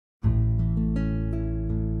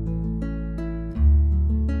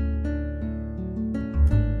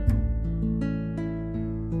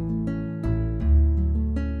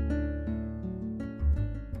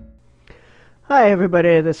Hi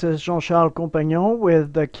everybody, this is Jean-Charles Compagnon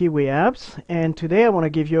with the KiOui apps, and today I want to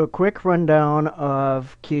give you a quick rundown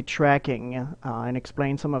of key tracking and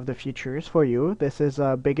explain some of the features for you. This is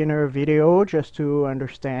a beginner video just to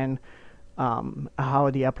understand how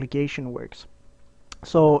the application works.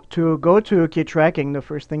 So to go to key tracking, the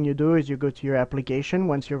first thing you do is you go to your application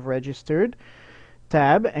once you've registered,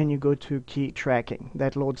 tab, and you go to key tracking.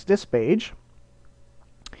 That loads this page.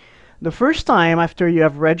 The first time after you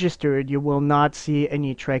have registered, you will not see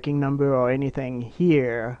any tracking number or anything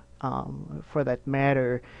here for that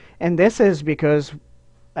matter. And this is because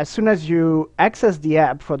as soon as you access the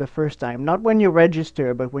app for the first time, not when you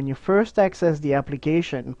register, but when you first access the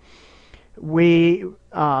application, we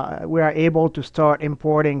are able to start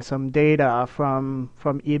importing some data from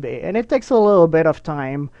eBay. And it takes a little bit of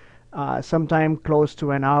time, sometime close to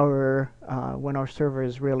an hour when our server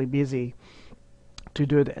is really busy to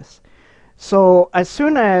do this. So as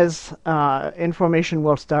soon as information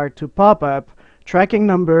will start to pop up, tracking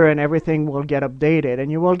number and everything will get updated, and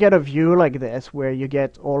you will get a view like this where you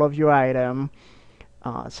get all of your items.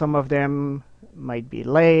 Some of them might be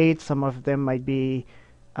late, some of them might be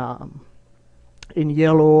in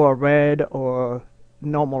yellow or red or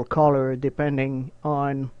normal color depending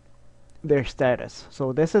on their status.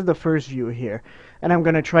 So this is the first view here, and I'm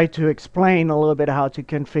going to try to explain a little bit how to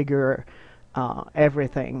configure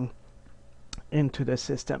everything into the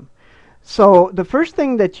system. So the first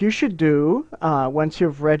thing that you should do once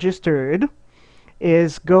you've registered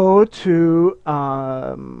is go to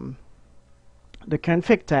the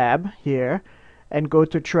config tab here and go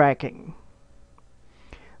to tracking.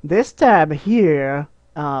 This tab here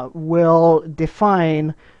will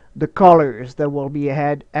define the colors that will be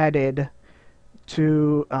added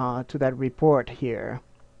to that report here.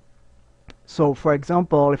 So for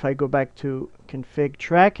example, if I go back to config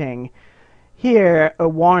tracking, here a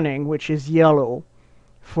warning, which is yellow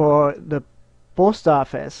for the post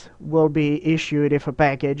office, will be issued if a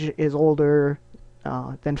package is older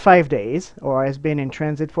than 5 days or has been in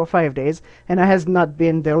transit for 5 days and has not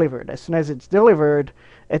been delivered. As soon as it's delivered,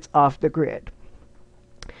 it's off the grid.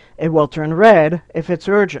 It will turn red if it's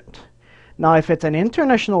urgent. Now if it's an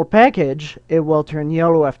international package, it will turn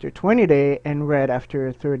yellow after 20 days and red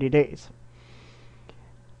after 30 days.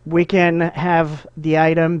 We can have the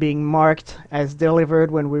item being marked as delivered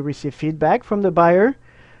when we receive feedback from the buyer.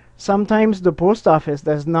 Sometimes the post office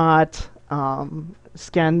does not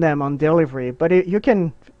scan them on delivery, but you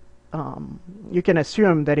can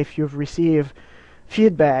assume that if you've received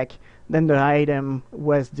feedback, then the item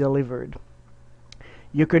was delivered.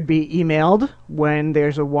 You could be emailed when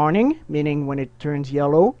there's a warning, meaning when it turns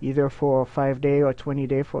yellow, either for 5 day or 20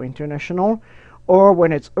 day for international, or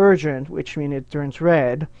when it's urgent, which means it turns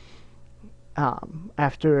red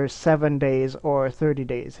after 7 days or 30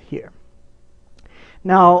 days here.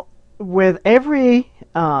 Now, with every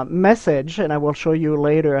message, and I will show you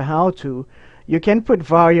later how to, you can put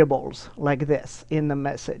variables like this in the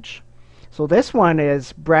message. So this one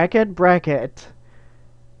is bracket, bracket,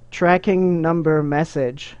 tracking number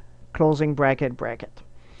message, closing bracket, bracket.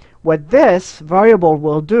 What this variable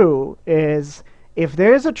will do is, if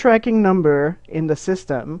there is a tracking number in the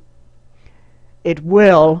system, it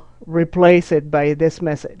will replace it by this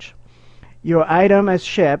message. Your item is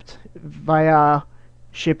shipped via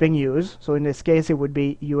shipping use. So in this case, it would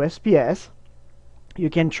be USPS. You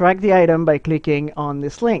can track the item by clicking on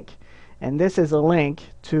this link. And this is a link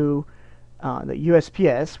to the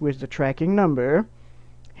USPS with the tracking number.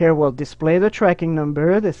 Here we'll display the tracking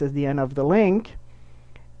number. This is the end of the link.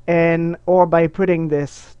 Or by putting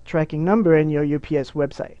this tracking number in your UPS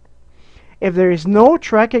website. If there is no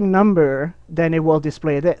tracking number, then it will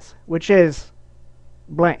display this, which is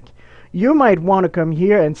blank. You might want to come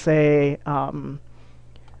here and say,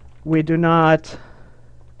 we do not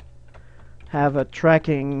have a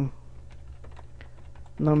tracking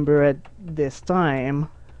number at this time,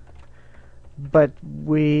 but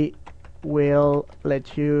we will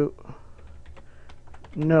let you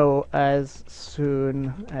know as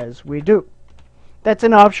soon as we do. That's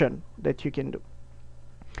an option that you can do.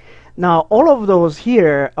 Now, all of those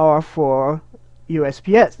here are for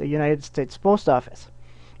USPS, the United States Post Office.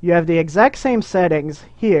 You have the exact same settings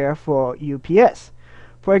here for UPS.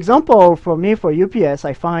 For example, for me, for UPS,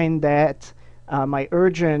 I find that my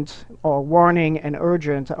urgent or warning and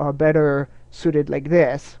urgent are better suited like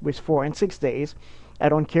this, with 4 and 6 days. I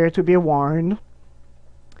don't care to be warned.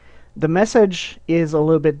 The message is a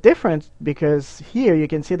little bit different because here you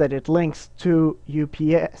can see that it links to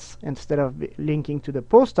UPS instead of linking to the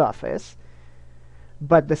post office,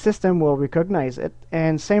 but the system will recognize it.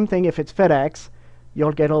 And same thing if it's FedEx,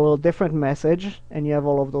 you'll get a little different message and you have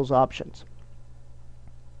all of those options.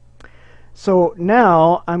 So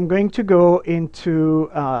now I'm going to go into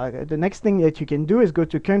the next thing that you can do is go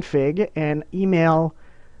to config and email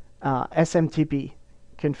SMTP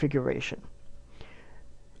configuration.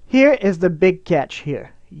 Here is the big catch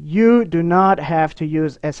here. You do not have to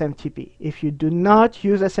use SMTP. If you do not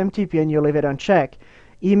use SMTP and you leave it unchecked,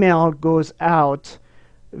 email goes out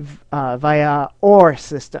via our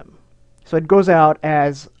system. So it goes out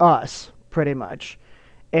as us, pretty much.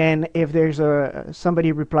 And if there's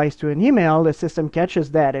somebody replies to an email, the system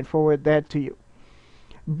catches that and forwards that to you.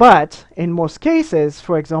 But in most cases,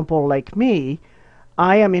 for example, like me,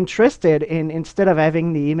 I am interested in, instead of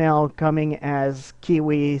having the email coming as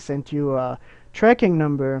KiOui sent you a tracking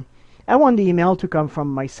number, I want the email to come from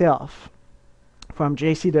myself, from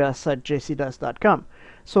jcdus@jcdus.com.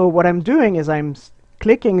 So what I'm doing is I'm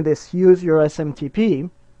clicking this use your SMTP,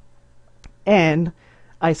 and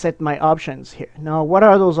I set my options here. Now, what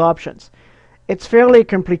are those options? It's fairly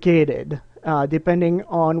complicated, depending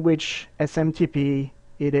on which SMTP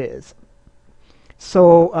it is.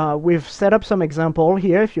 So we've set up some example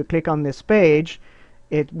here. If you click on this page,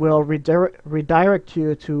 it will redirect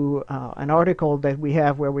you to an article that we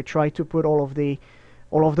have where we try to put all of the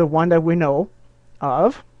one that we know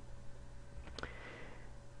of.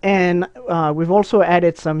 And we've also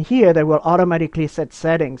added some here that will automatically set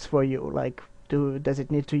settings for you, like does it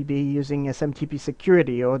need to be using SMTP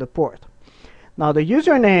security or the port. Now the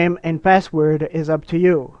username and password is up to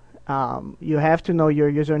you. You have to know your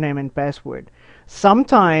username and password.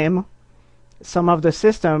 Sometime some of the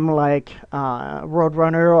system like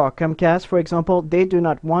Roadrunner or Comcast, for example, they do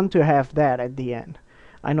not want to have that at the end.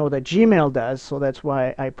 I know that Gmail does, so that's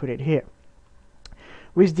why I put it here.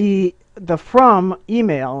 With the from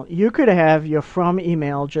email, you could have your from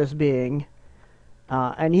email just being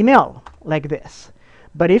an email like this.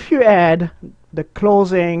 But if you add the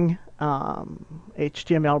closing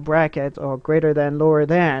HTML bracket or greater than, lower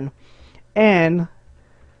than, and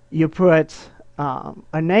you put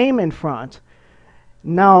a name in front,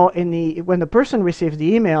 now when the person receives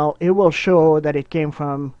the email, it will show that it came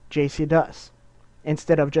from JCDus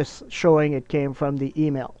instead of just showing it came from the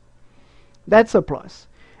email. That's a plus.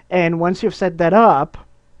 And once you've set that up,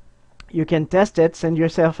 you can test it, send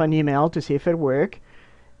yourself an email to see if it works.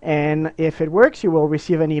 And if it works, you will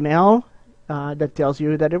receive an email that tells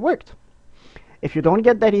you that it worked. If you don't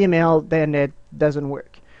get that email, then it doesn't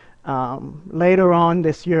work. Later on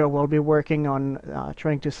this year, we'll be working on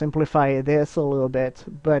trying to simplify this a little bit,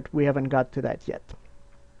 but we haven't got to that yet.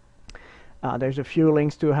 There's a few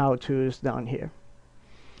links to how-tos down here.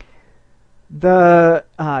 The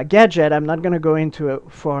Gadget, I'm not going to go into it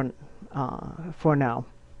for now.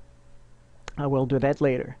 I will do that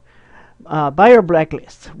later. Buyer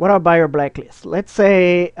blacklists. What are buyer blacklists? Let's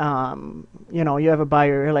say you have a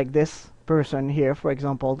buyer like this person here, for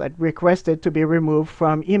example, that requested to be removed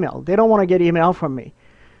from email. They don't want to get email from me,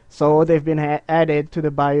 so they've been added to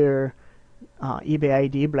the buyer eBay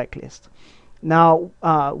ID blacklist. Now,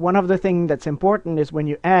 one of the things that's important is when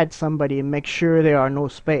you add somebody, make sure there are no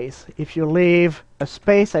space. If you leave a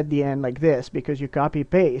space at the end like this because you copy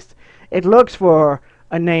paste, it looks for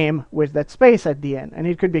a name with that space at the end, and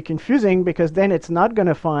it could be confusing because then it's not going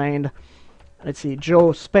to find, let's see,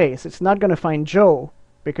 Joe space. It's not going to find Joe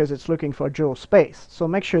because it's looking for Joe space. So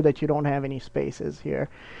make sure that you don't have any spaces here,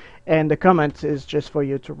 and the comment is just for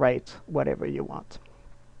you to write whatever you want.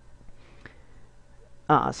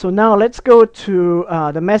 So now let's go to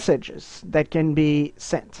the messages that can be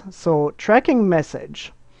sent. So tracking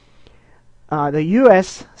message, the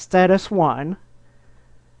US status 1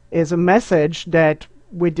 is a message that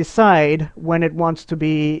we decide when it wants to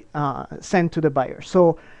be sent to the buyer.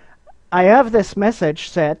 So I have this message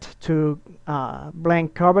set to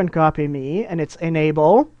blank carbon copy me, and it's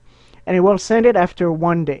enable, and it will send it after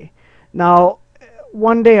 1 day. Now,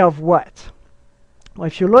 1 day of what? Well,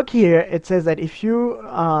 if you look here, it says that if you,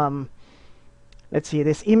 let's see,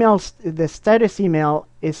 this status email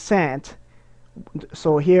is sent,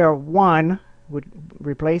 so here 1 would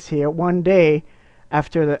replace here 1 day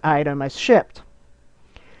after the item is shipped.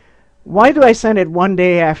 Why do I send it 1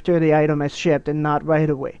 day after the item is shipped and not right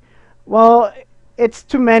away? Well, it's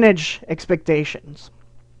to manage expectations.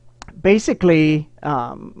 Basically,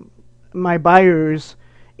 my buyers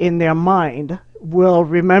in their mind will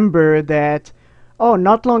remember that, oh,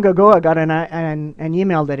 not long ago I got an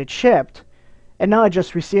email that it shipped, and now I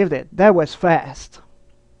just received it. That was fast.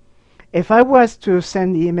 If I was to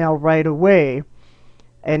send the email right away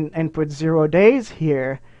and put 0 days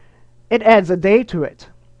here, it adds a day to it.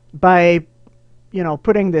 By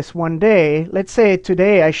putting this 1 day, let's say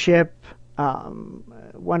today I ship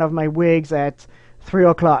one of my wigs at 3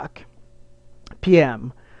 o'clock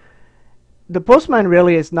p.m. the postman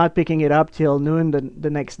really is not picking it up till noon the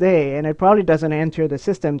next day, and it probably doesn't enter the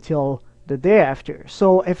system till the day after.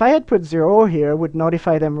 So if I had put 0 here, it would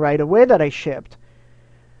notify them right away that I shipped.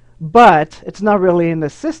 But it's not really in the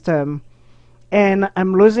system, and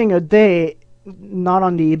I'm losing a day, not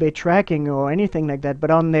on the eBay tracking or anything like that,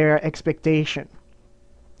 but on their expectation.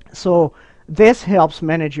 So this helps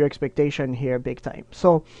manage your expectation here big time.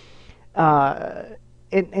 So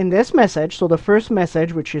in this message, so the first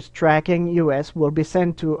message, which is tracking US, will be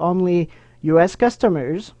sent to only US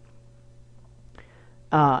customers.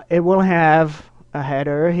 It will have a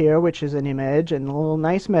header here, which is an image and a little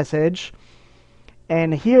nice message.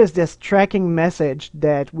 And here's this tracking message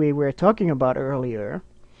that we were talking about earlier.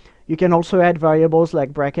 You can also add variables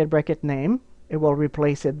like bracket name. It will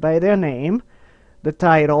replace it by their name. The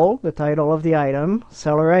title of the item,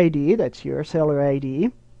 seller ID, that's your seller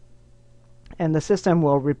ID. And the system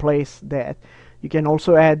will replace that. You can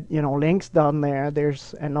also add, links down there.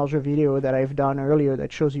 There's another video that I've done earlier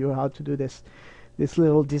that shows you how to do this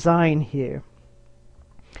little design here.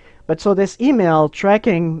 But so this email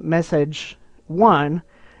tracking message 1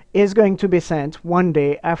 is going to be sent one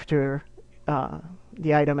day after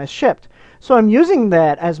the item is shipped. So I'm using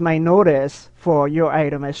that as my notice for your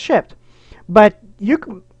item is shipped. But you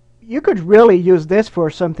could really use this for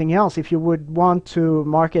something else. If you would want to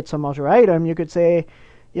market some other item, you could say,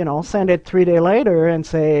 send it 3 days later and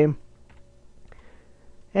say,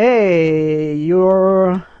 hey,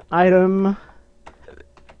 your item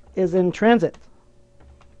is in transit,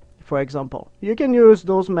 for example. You can use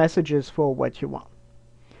those messages for what you want.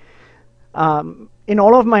 In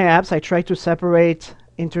all of my apps, I try to separate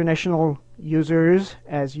international users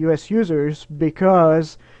as US users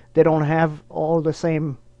because they don't have all the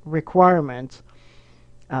same requirements.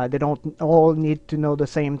 They don't all need to know the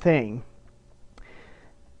same thing.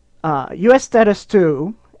 US status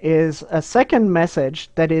 2 is a second message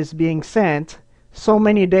that is being sent so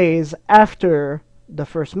many days after the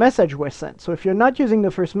first message was sent. So if you're not using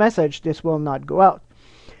the first message, this will not go out.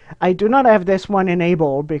 I do not have this one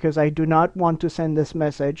enabled because I do not want to send this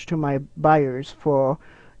message to my buyers for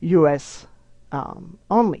US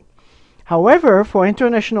only. However, for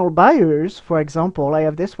international buyers, for example, I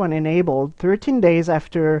have this one enabled 13 days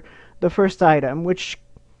after the first item, which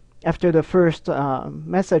after the first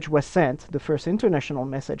message was sent, the first international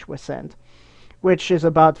message was sent, which is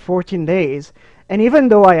about 14 days. And even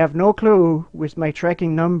though I have no clue with my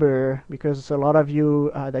tracking number, because a lot of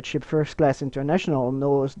you that ship first class international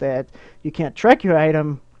knows that you can't track your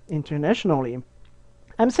item internationally,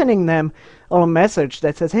 I'm sending them a message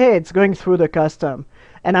that says, hey, it's going through the custom.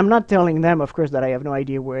 And I'm not telling them, of course, that I have no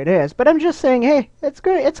idea where it is, but I'm just saying, hey, it's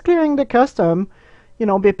clearing the custom.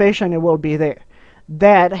 Be patient, it will be there.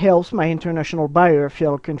 That helps my international buyer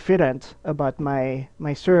feel confident about my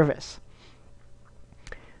service.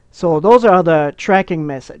 So those are the tracking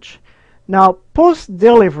message. Now,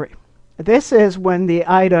 post-delivery. This is when the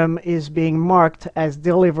item is being marked as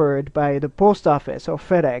delivered by the post office or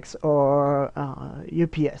FedEx or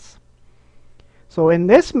UPS. So in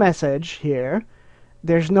this message here,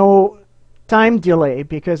 there's no time delay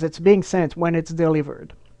because it's being sent when it's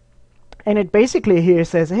delivered. And it basically here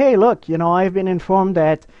says, hey, look, I've been informed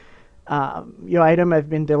that your item has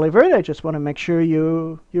been delivered. I just want to make sure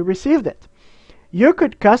you received it. You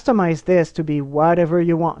could customize this to be whatever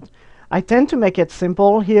you want. I tend to make it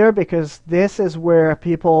simple here because this is where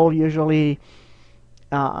people usually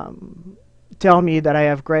tell me that I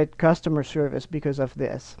have great customer service because of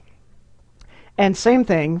this. And same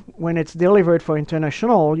thing, when it's delivered for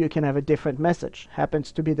international, you can have a different message.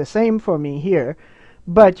 Happens to be the same for me here,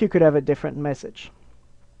 but you could have a different message.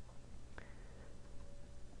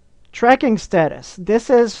 Tracking status. This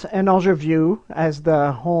is another view as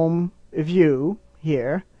the home view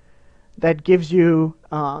here that gives you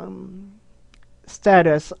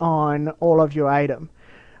status on all of your item.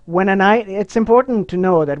 It's important to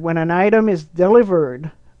know that when an item is delivered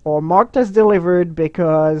or marked as delivered,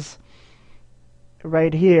 because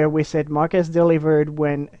right here we said mark as delivered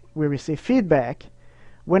when we receive feedback.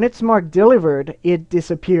 When it's marked delivered, it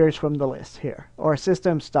disappears from the list here. Our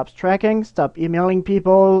system stops tracking, stop emailing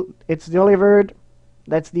people. It's delivered.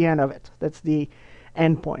 That's the end of it. That's the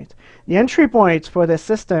end point. The entry point for the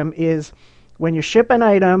system is when you ship an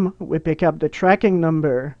item, we pick up the tracking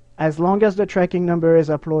number as long as the tracking number is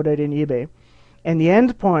uploaded in eBay. And the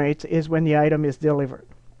end point is when the item is delivered.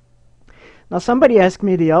 Now, somebody asked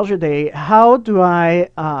me the other day, how do I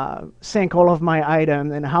sync all of my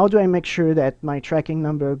items, and how do I make sure that my tracking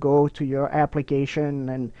number go to your application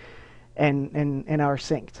and are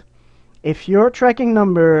synced? If your tracking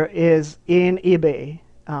number is in eBay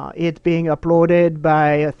it being uploaded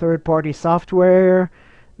by a third-party software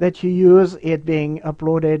that you use, it being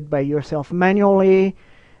uploaded by yourself manually,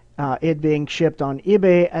 it being shipped on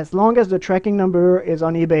eBay. As long as the tracking number is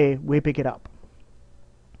on eBay, we pick it up.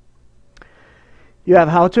 You have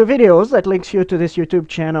how-to videos that links you to this YouTube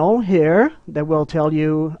channel here that will tell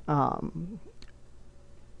you,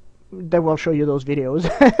 that will show you those videos,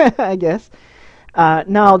 I guess.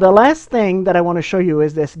 Now, the last thing that I want to show you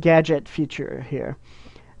is this gadget feature here.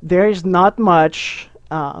 There is not much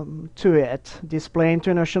to it. Display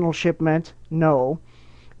international shipment, no.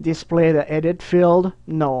 Display the edit field,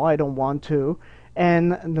 no, I don't want to.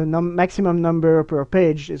 And the maximum number per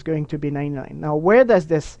page is going to be 99. Now, where does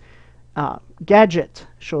this gadget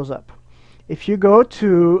shows up? If you go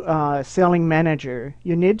to Selling Manager,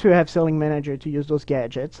 you need to have Selling Manager to use those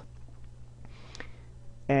gadgets.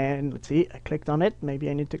 And let's see, I clicked on it. Maybe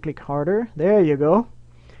I need to click harder. There you go.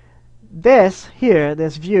 This here,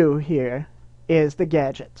 this view here, is the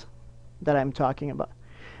gadget that I'm talking about.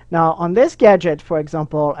 Now, on this gadget, for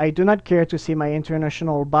example, I do not care to see my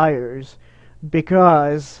international buyers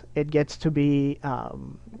because it gets to be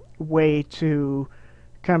way too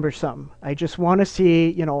cumbersome. I just want to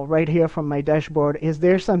see, right here from my dashboard, is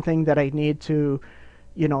there something that I need to,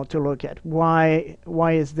 to look at? Why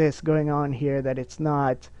is this going on here that it's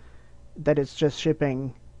not, that it's just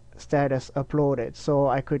shipping status uploaded? So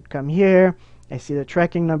I could come here, I see the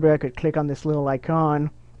tracking number, I could click on this little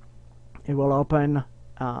icon, it will open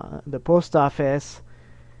the post office,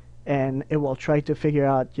 and it will try to figure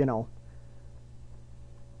out,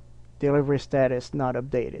 delivery status not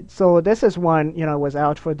updated. So this is one, was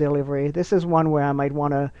out for delivery. This is one where I might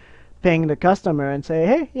want to ping the customer and say,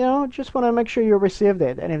 hey, just want to make sure you received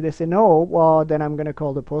it. And if they say no, well, then I'm going to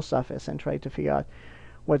call the post office and try to figure out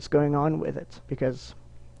what's going on with it, because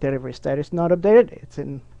delivery status not updated.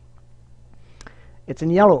 It's in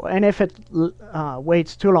yellow, and if it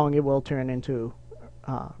waits too long, it will turn into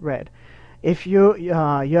red. If you you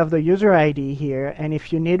have the user ID here, and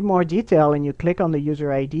if you need more detail and you click on the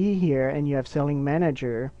user ID here and you have Selling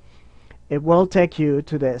Manager, it will take you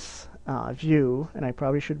to this view, and I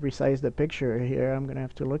probably should resize the picture here. I'm going to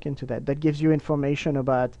have to look into that. That gives you information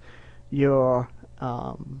about your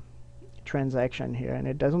transaction here, and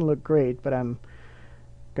it doesn't look great, but I'm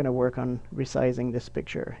going to work on resizing this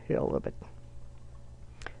picture here a little bit.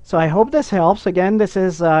 So I hope this helps. Again, this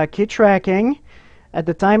is key tracking. At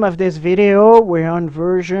the time of this video, we're on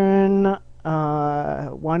version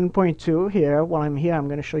 1.2 here. While I'm here, I'm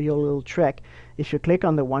going to show you a little trick. If you click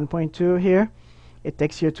on the 1.2 here, it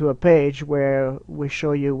takes you to a page where we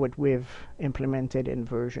show you what we've implemented in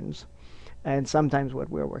versions, and sometimes what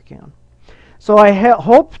we're working on. So I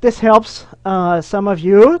hope this helps some of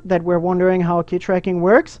you that were wondering how key tracking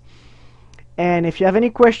works. And if you have any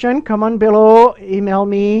question, comment below, email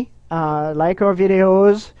me, like our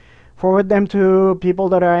videos, forward them to people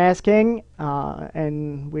that are asking,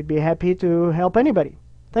 and we'd be happy to help anybody.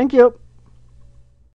 Thank you.